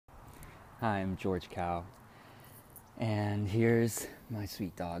Hi, I'm George Cow, and here's my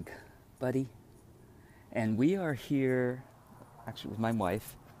sweet dog, Buddy. And we are here, actually, with my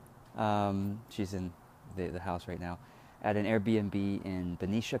wife. She's in the house right now, at an Airbnb in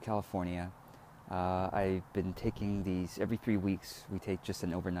Benicia, California. I've been taking these every 3 weeks. We take just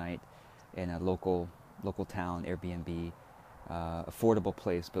an overnight in a local town Airbnb, affordable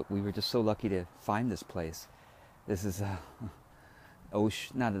place. But we were just so lucky to find this place. This is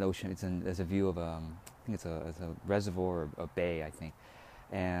ocean, not an ocean. There's a view of I think it's a reservoir or a bay, I think.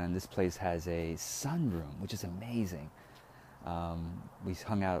 And this place has a sunroom, which is amazing. We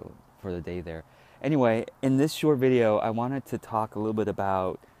hung out for the day there. Anyway, in this short video, I wanted to talk a little bit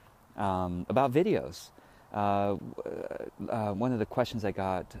about videos. One of the questions I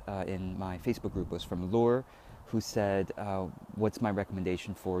got in my Facebook group was from Lure, who said, "What's my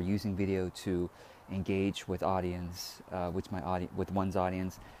recommendation for using video to engage with audience, with one's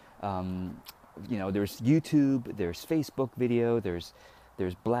audience?" There's YouTube, there's Facebook video, there's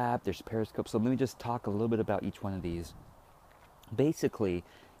Blab, there's Periscope. So let me just talk a little bit about each one of these. Basically,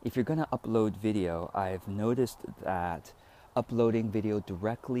 if you're going to upload video, I've noticed that uploading video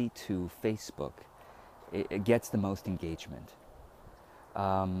directly to Facebook, it gets the most engagement.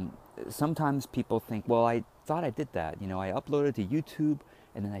 Sometimes people think, well, I thought I did that. I uploaded to YouTube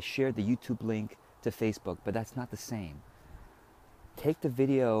and then I shared the YouTube link to Facebook, but that's not the same. Take the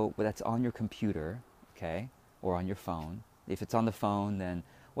video that's on your computer, okay, or on your phone. If it's on the phone, then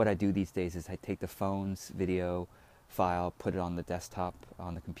what I do these days is I take the phone's video file, put it on the desktop,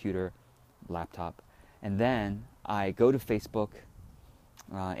 on the computer, laptop, and then I go to Facebook,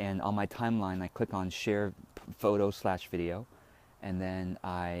 and on my timeline I click on share photo/video, and then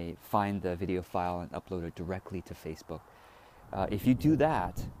I find the video file and upload it directly to Facebook. If you do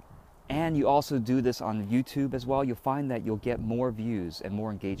that, and you also do this on YouTube as well, you'll find that you'll get more views and more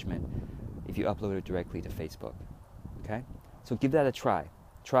engagement if you upload it directly to Facebook. Okay? So give that a try.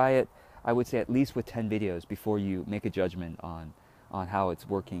 Try it, I would say, at least with 10 videos before you make a judgment on how it's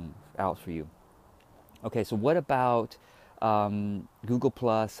working out for you. Okay, so what about Google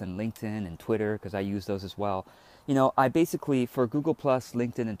Plus and LinkedIn and Twitter? Because I use those as well. I basically, for Google Plus,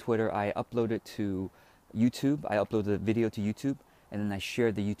 LinkedIn, and Twitter, I upload it to YouTube. I upload the video to YouTube, and then I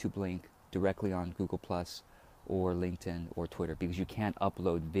share the YouTube link directly on Google Plus or LinkedIn or Twitter, because you can't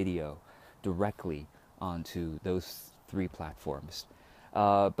upload video directly onto those three platforms.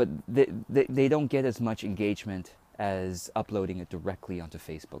 But they don't get as much engagement as uploading it directly onto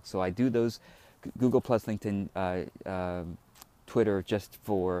Facebook. So I do those Google Plus, LinkedIn,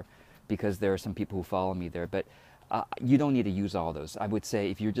 Twitter because there are some people who follow me there. But you don't need to use all those. I would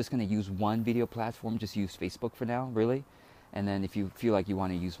say if you're just going to use one video platform, just use Facebook for now, really. And then if you feel like you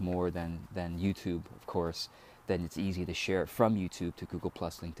want to use more than YouTube, of course, then it's easy to share it from YouTube to Google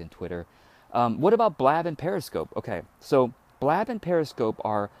Plus, LinkedIn, Twitter. What about Blab and Periscope? Okay, so Blab and Periscope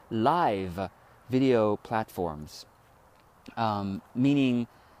are live video platforms, meaning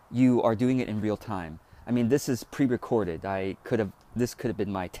you are doing it in real time. I mean, this is pre-recorded. This could have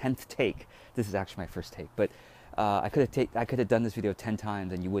been my 10th take. This is actually my first take, but I could have done this video 10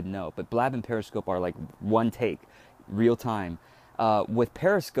 times and you wouldn't know. But Blab and Periscope are like one take, real time. With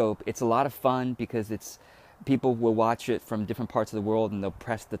Periscope, it's a lot of fun because people will watch it from different parts of the world, and they'll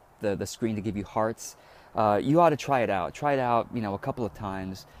press the screen to give you hearts. You ought to try it out. Try it out, a couple of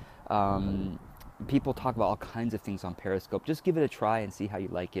times. People talk about all kinds of things on Periscope. Just give it a try and see how you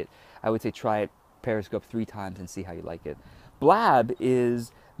like it. I would say try it Periscope 3 times and see how you like it. Blab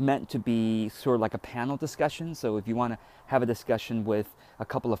is meant to be sort of like a panel discussion. So if you want to have a discussion with a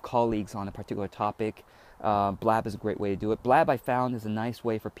couple of colleagues on a particular topic, Blab is a great way to do it. Blab, I found, is a nice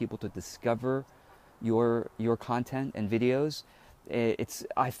way for people to discover your content and videos.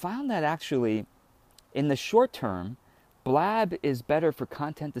 I found that actually in the short term, Blab is better for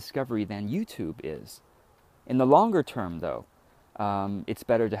content discovery than YouTube is. In the longer term, though, it's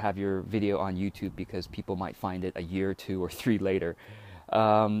better to have your video on YouTube because people might find it a year, 2, or 3 later.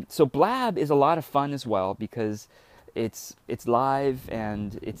 So Blab is a lot of fun as well because it's live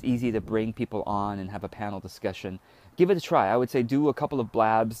and it's easy to bring people on and have a panel discussion. Give it a try. I would say do a couple of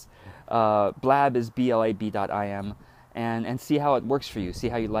Blabs. Blab is blab.im, and see how it works for you. See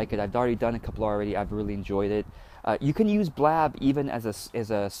how you like it. I've already done a couple already. I've really enjoyed it. You can use Blab even as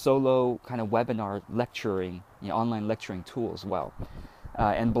a solo kind of webinar lecturing, online lecturing tool as well.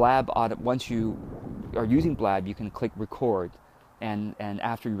 And Blab, once you are using Blab, you can click record, and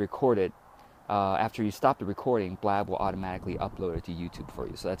after you record it, after you stop the recording, Blab will automatically upload it to YouTube for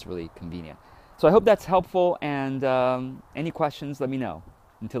you. So that's really convenient. So I hope that's helpful, and any questions, let me know.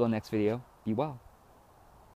 Until the next video, be well.